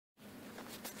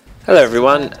Hello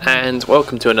everyone, and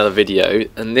welcome to another video,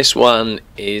 and this one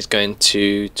is going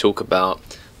to talk about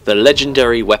the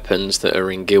legendary weapons that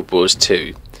are in Guild Wars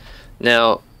 2.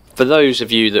 Now, for those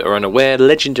of you that are unaware,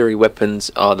 legendary weapons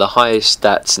are the highest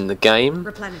stats in the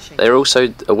game. They're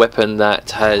also a weapon that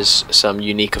has some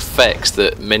unique effects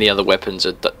that many other weapons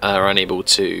are unable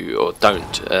to or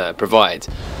don't provide.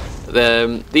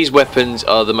 These weapons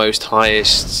are the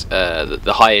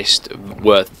highest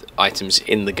worth items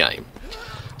in the game.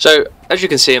 So, as you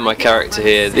can see in my character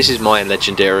here, this is my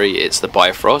legendary. It's the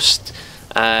Bifrost,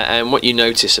 and what you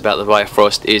notice about the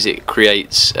Bifrost is it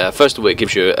creates, first of all, it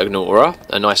gives you an aura,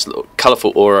 a nice little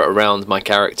colourful aura around my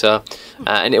character,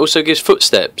 and it also gives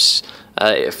footsteps,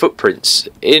 footprints.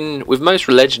 With most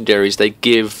legendaries, they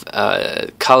give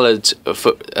coloured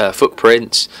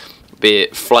footprints, be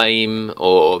it flame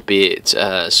or be it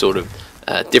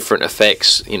different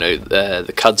effects. You know,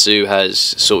 the kudzu has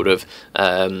sort of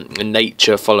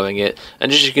nature following it,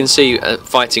 and as you can see,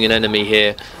 fighting an enemy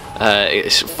here,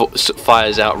 it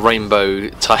fires out rainbow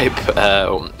type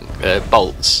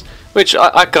bolts, which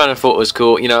I kind of thought was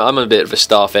cool. You know, I'm a bit of a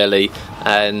staff Ellie,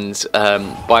 and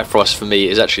Bifrost for me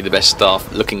is actually the best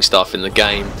looking staff in the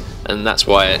game, and that's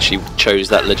why I actually chose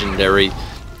that legendary.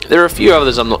 There are a few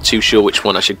others I'm not too sure which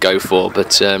one I should go for,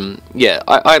 but yeah,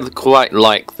 I quite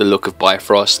like the look of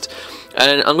Bifrost,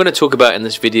 and I'm going to talk about in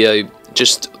this video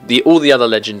just all the other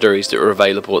legendaries that are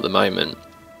available at the moment.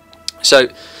 So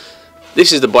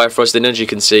this is the Bifrost, and as you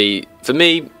can see, for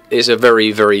me, it's a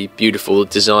very, very beautiful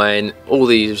design. All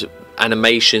these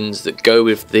animations that go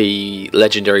with the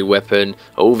legendary weapon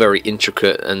are all very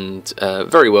intricate and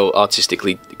very well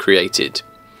artistically created.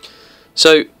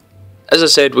 So, as I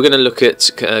said, we're going to look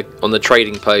at on the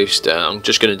trading post. I'm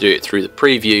just going to do it through the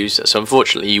previews, so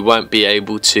unfortunately you won't be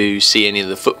able to see any of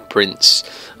the footprints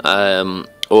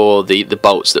or the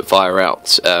bolts that fire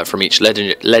out from each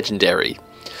legendary.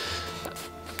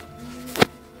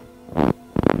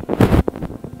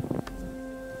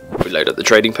 We load up the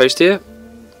trading post here,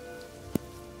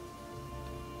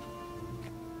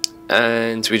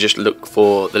 and we just look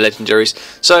for the legendaries.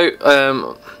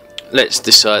 So let's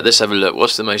decide. Let's have a look.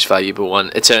 What's the most valuable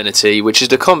one? Eternity, which is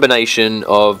the combination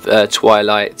of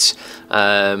Twilight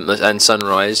and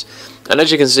Sunrise. And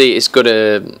as you can see, it's got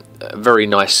a very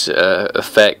nice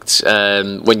effect.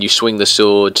 When you swing the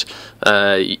sword,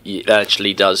 it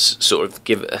actually does sort of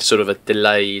give a sort of a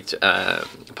delayed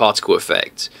particle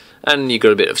effect, and you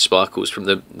got a bit of sparkles from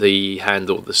the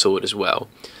handle of the sword as well.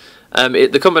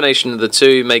 The combination of the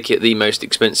two make it the most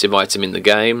expensive item in the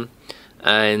game.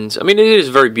 And I mean, it is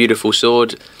a very beautiful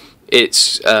sword.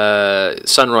 It's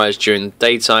sunrise during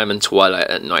daytime and twilight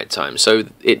at night time, so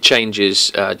it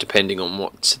changes depending on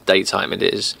what daytime it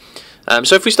is.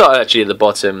 So if we start actually at the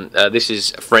bottom, this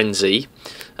is Frenzy,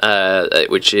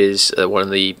 which is one of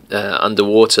the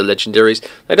underwater legendaries.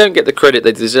 They don't get the credit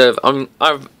they deserve.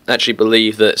 I actually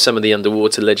believe that some of the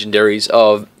underwater legendaries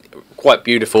are quite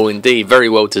beautiful indeed, very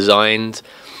well designed.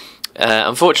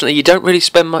 Unfortunately, you don't really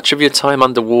spend much of your time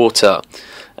underwater,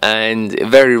 and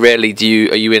very rarely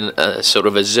are you in a sort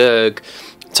of a Zerg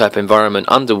type environment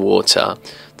underwater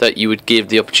that you would give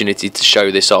the opportunity to show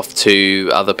this off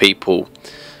to other people.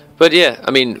 But yeah,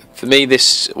 I mean, for me,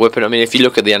 this weapon, I mean, if you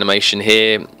look at the animation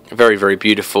here, very, very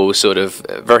beautiful, sort of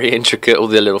very intricate, all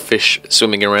the little fish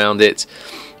swimming around it.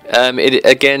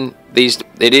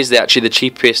 It is actually the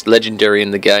cheapest legendary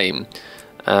in the game.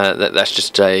 That's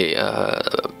just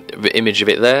a image of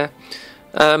it there.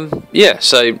 Yeah,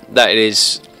 so that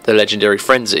is the legendary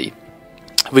Frenzy.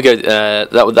 We go.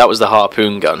 That was the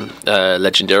harpoon gun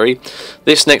legendary.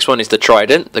 This next one is the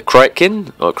Trident, the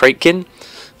Kraken or Kraken.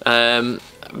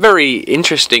 Very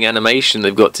interesting animation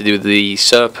they've got to do with the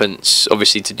serpents.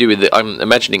 Obviously, to do with I'm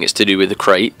imagining it's to do with the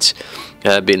crate,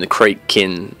 being the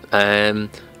Kraken.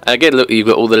 Again, look, you've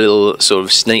got all the little sort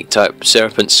of snake type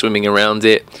serpents swimming around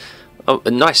it. Oh,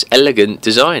 a nice, elegant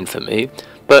design for me,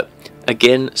 but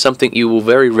again, something you will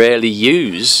very rarely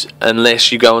use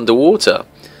unless you go underwater.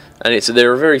 And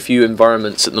there are very few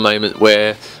environments at the moment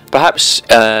where, perhaps,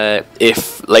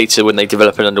 if later when they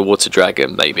develop an underwater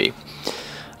dragon, maybe.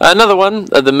 Another one,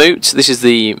 the Moot. This is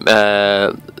the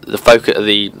focus.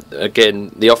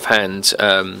 The offhand.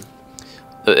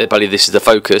 I believe this is the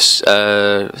focus.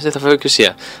 Is it the focus?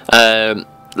 Yeah.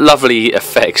 Lovely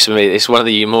effects for me. It's one of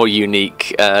the more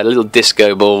unique little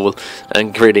disco ball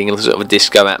and creating a sort of a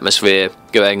disco atmosphere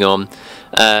going on,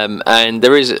 and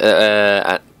there is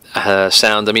a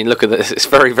sound. I mean, look at this. It's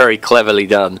very, very cleverly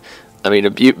done. I mean,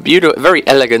 a beautiful, very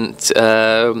elegant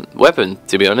weapon,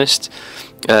 to be honest.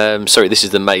 Sorry, this is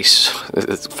the mace.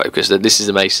 Focus. This is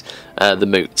the mace, the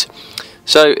Moot.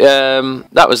 So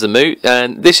that was the moot,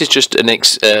 and this is just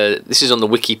this is on the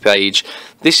wiki page.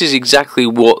 This is exactly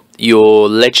what your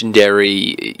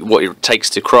legendary, what it takes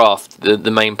to craft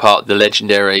the main part of the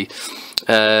legendary,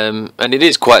 and it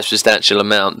is quite a substantial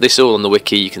amount. This is all on the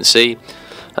wiki, you can see.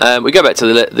 We go back to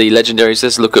the legendaries.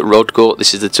 Let's look at Rodgort.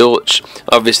 This is the torch.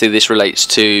 Obviously, this relates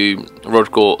to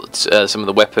Rodgort, some of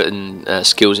the weapon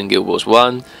skills in Guild Wars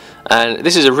 1, and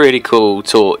this is a really cool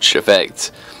torch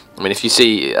effect. I mean, if you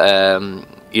see,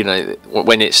 you know,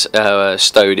 when it's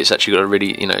stowed, it's actually got a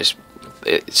really, you know,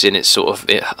 it's in its sort of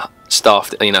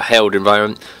staffed, you know, held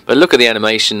environment. But look at the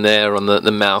animation there on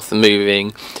the mouth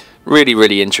moving,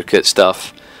 really intricate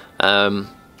stuff,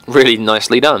 really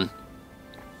nicely done.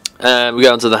 We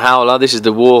go on to the Howler. This is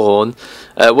the Warhorn.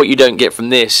 What you don't get from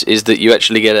this is that you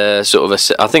actually get a sort of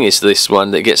I think it's this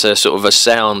one that gets a sort of a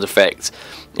sound effect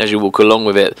as you walk along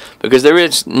with it, because there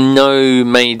is no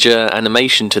major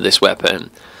animation to this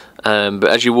weapon, but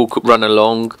as you run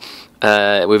along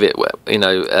with it, you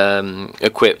know,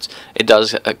 equipped, it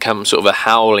does come sort of a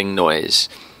howling noise.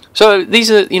 So these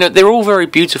are, you know, they're all very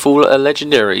beautiful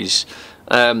legendaries.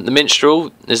 The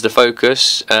Minstrel is the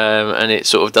focus, and it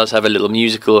sort of does have a little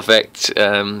musical effect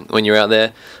when you're out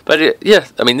there. But yeah,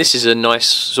 I mean, this is a nice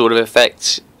sort of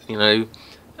effect, you know,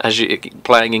 as you're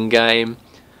playing in game.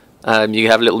 You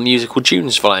have little musical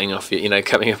tunes flying off you, know,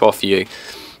 coming up off you.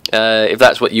 If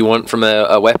that's what you want from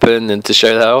a weapon and to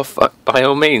show that off, by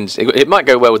all means. It might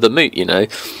go well with the moot, you know,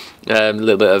 a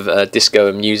little bit of disco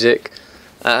and music.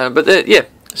 But yeah,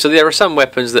 so there are some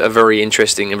weapons that are very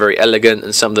interesting and very elegant,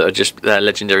 and some that are just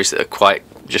legendaries that are quite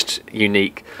just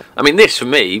unique. I mean, this for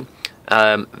me,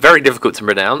 very difficult to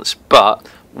pronounce, but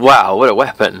wow, what a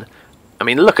weapon! I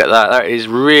mean, look at that. That is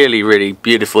really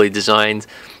beautifully designed.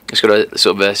 It's got a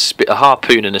sort of a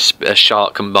harpoon and a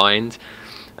shark combined.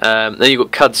 Then you've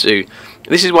got Kudzu.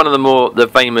 This is one of the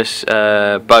famous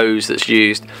bows that's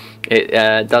used.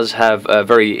 It does have a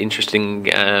very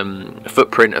interesting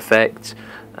footprint effect,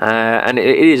 and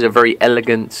it is a very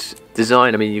elegant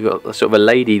design. I mean, you've got sort of a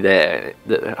lady there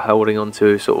that holding on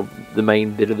to sort of the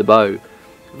main bit of the bow.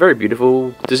 Very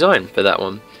beautiful design for that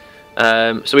one.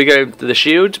 So we go to the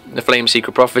shield, the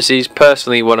Flameseeker Prophecies.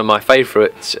 Personally, one of my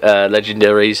favourite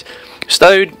legendaries.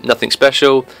 Stowed, nothing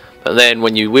special, but then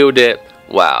when you wield it,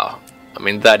 wow! I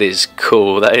mean, that is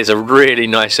cool. That is a really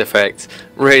nice effect,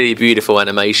 really beautiful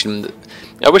animation.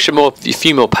 I wish a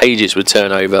few more pages would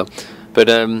turn over, but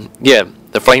yeah,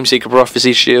 the Flameseeker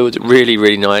Prophecy shield,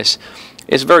 really nice.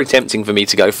 It's very tempting for me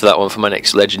to go for that one for my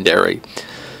next legendary.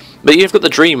 But you've got the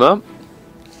Dreamer.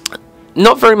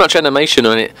 Not very much animation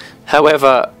on it.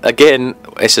 However, again,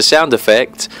 it's a sound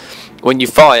effect. When you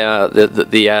fire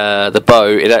the bow,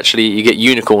 you get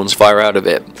unicorns fire out of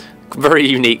it. Very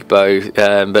unique bow,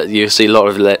 but you see a lot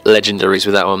of legendaries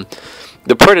with that one.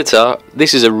 The Predator.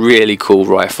 This is a really cool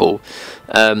rifle.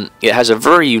 It has a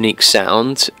very unique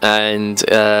sound, and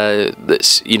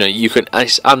that's, you know,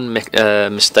 it's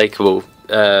unmistakable.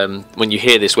 When you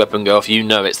hear this weapon go off, you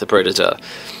know it's the Predator.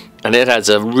 And it has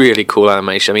a really cool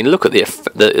animation. I mean, look at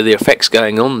the effects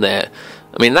going on there.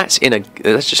 I mean, that's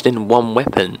just in one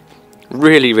weapon.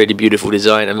 Really beautiful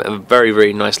design, and a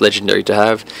very nice legendary to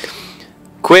have.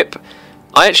 Quip.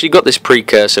 I actually got this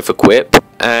precursor for Quip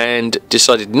and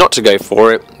decided not to go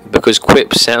for it because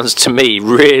Quip sounds to me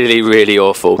really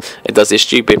awful. It does this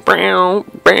stupid brow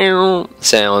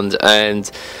sound,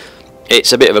 and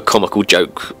it's a bit of a comical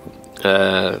joke.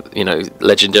 You know,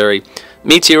 legendary.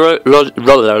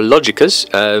 Meteorologicus,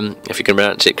 if you can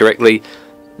pronounce it correctly.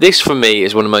 This for me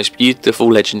is one of the most beautiful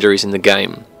legendaries in the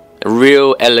game. A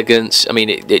real elegance. I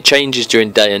mean, it changes during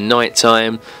day and night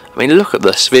time. I mean, look at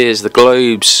the spheres, the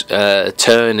globes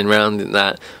turning around in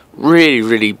that.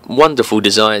 Really wonderful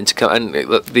design to come, and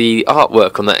the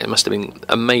artwork on that, it must have been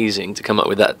amazing to come up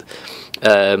with that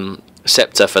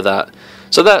scepter for that.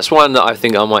 So that's one that I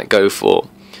think I might go for.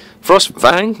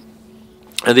 Frostfang.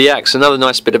 And the axe, another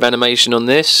nice bit of animation on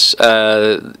this.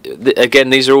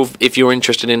 Again, these are all, if you're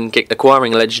interested in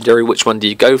acquiring a legendary, which one do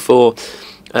you go for?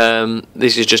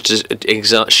 This is just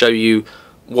to show you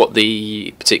what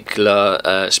the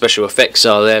particular special effects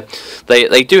are there.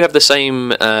 They do have the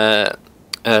same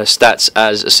stats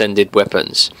as Ascended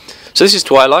weapons. So this is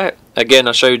Twilight. Again,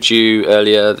 I showed you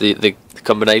earlier the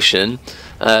combination.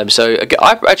 So again,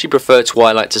 I actually prefer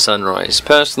Twilight to Sunrise.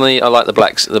 Personally, I like the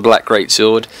black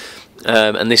greatsword.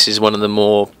 And this is one of the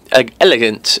more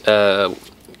elegant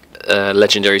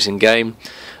legendaries in game.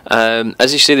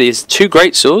 As you see, there's two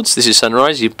great swords. This is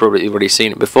Sunrise. You've probably already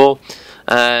seen it before.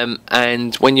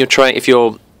 And when if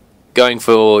you're going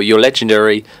for your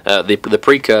legendary, the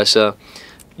precursor,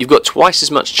 you've got twice as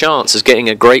much chance as getting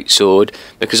a greatsword,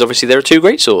 because obviously there are two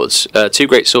greatswords, two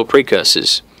greatsword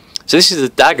precursors. So this is the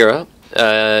dagger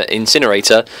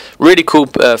incinerator. Really cool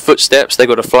footsteps. They've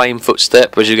got a flame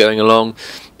footstep as you're going along,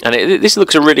 and this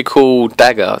looks a really cool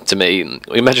dagger to me.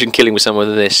 Imagine killing with someone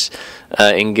with this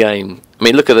in game. I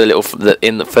mean, look at the little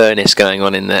in the furnace going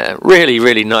on in there. Really,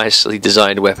 really nicely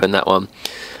designed weapon, that one.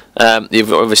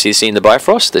 You've obviously seen the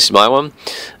Bifrost. This is my one,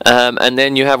 and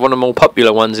then you have one of the more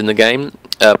popular ones in the game,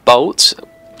 Bolt,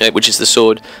 which is the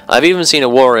sword. I've even seen a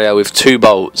warrior with 2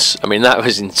 bolts. I mean, that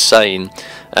was insane.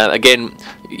 Again,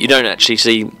 you don't actually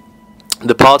see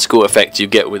the particle effect you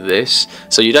get with this,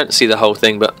 so you don't see the whole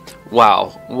thing, but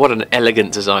wow, what an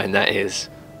elegant design that is.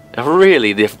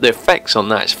 Really, the effects on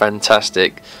that is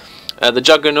fantastic. The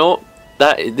Juggernaut,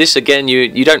 this again,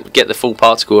 you don't get the full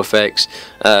particle effects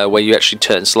where you actually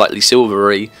turn slightly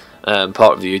silvery.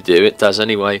 Part of you do, it does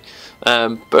anyway,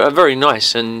 but a very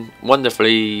nice and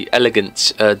wonderfully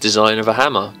elegant design of a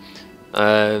hammer.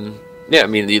 Yeah, I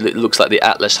mean, it looks like the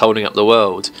Atlas holding up the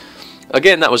world.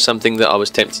 Again, that was something that I was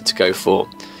tempted to go for.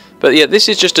 But yeah, this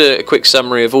is just a quick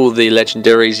summary of all the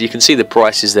legendaries. You can see the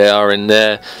prices they are in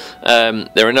there.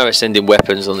 There are no ascending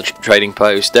weapons on the trading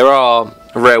post. There are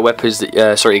rare weapons,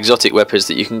 exotic weapons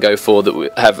that you can go for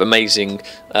that have amazing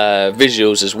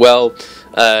visuals as well.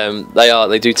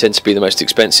 They do tend to be the most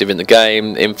expensive in the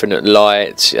game. Infinite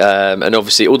Light, and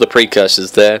obviously all the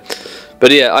precursors there.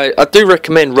 But yeah, I do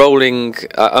recommend rolling.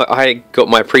 I got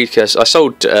my precursor. I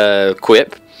sold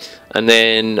Quip, and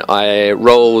then I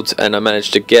rolled and I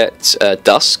managed to get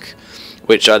Dusk,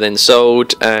 which I then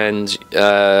sold, and with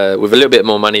a little bit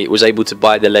more money was able to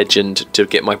buy the Legend to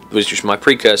get which was my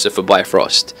precursor for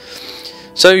Bifrost.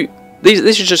 So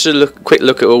this is just a quick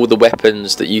look at all the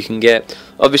weapons that you can get.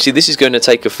 Obviously this is going to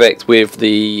take effect with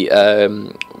the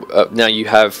now you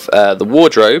have the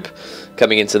wardrobe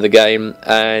coming into the game,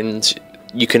 and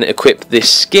you can equip this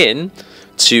skin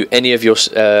to any of your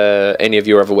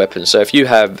other weapons. So if you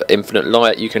have Infinite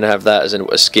Light, you can have that as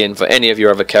a skin for any of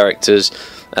your other characters,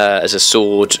 as a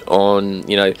sword on,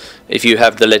 you know, if you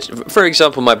have the legend. For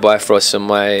example, my Bifrost on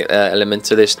my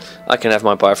Elementalist, I can have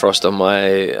my Bifrost on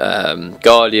my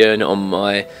Guardian, on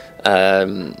my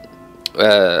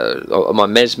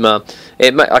Mesmer.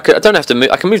 I don't have to move.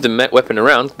 I can move the weapon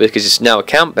around because it's now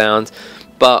account bound,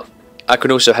 but I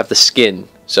can also have the skin,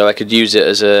 so I could use it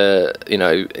as a, you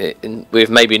know, with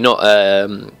maybe not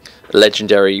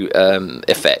legendary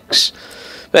effects.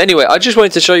 But anyway, I just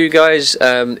wanted to show you guys,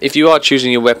 if you are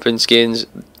choosing your weapon skins,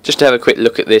 just to have a quick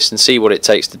look at this and see what it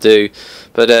takes to do.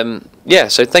 But yeah,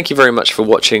 so thank you very much for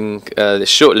watching this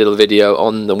short little video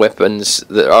on the weapons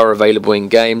that are available in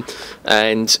game,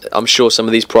 and I'm sure some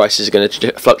of these prices are going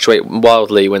to fluctuate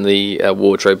wildly when the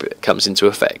wardrobe comes into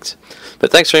effect.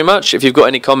 But thanks very much. If you've got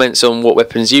any comments on what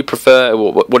weapons you prefer,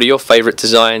 what are your favourite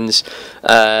designs,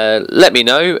 let me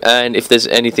know, and if there's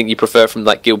anything you prefer from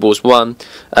like Guild Wars 1,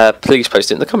 please post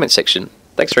it in the comment section.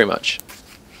 Thanks very much.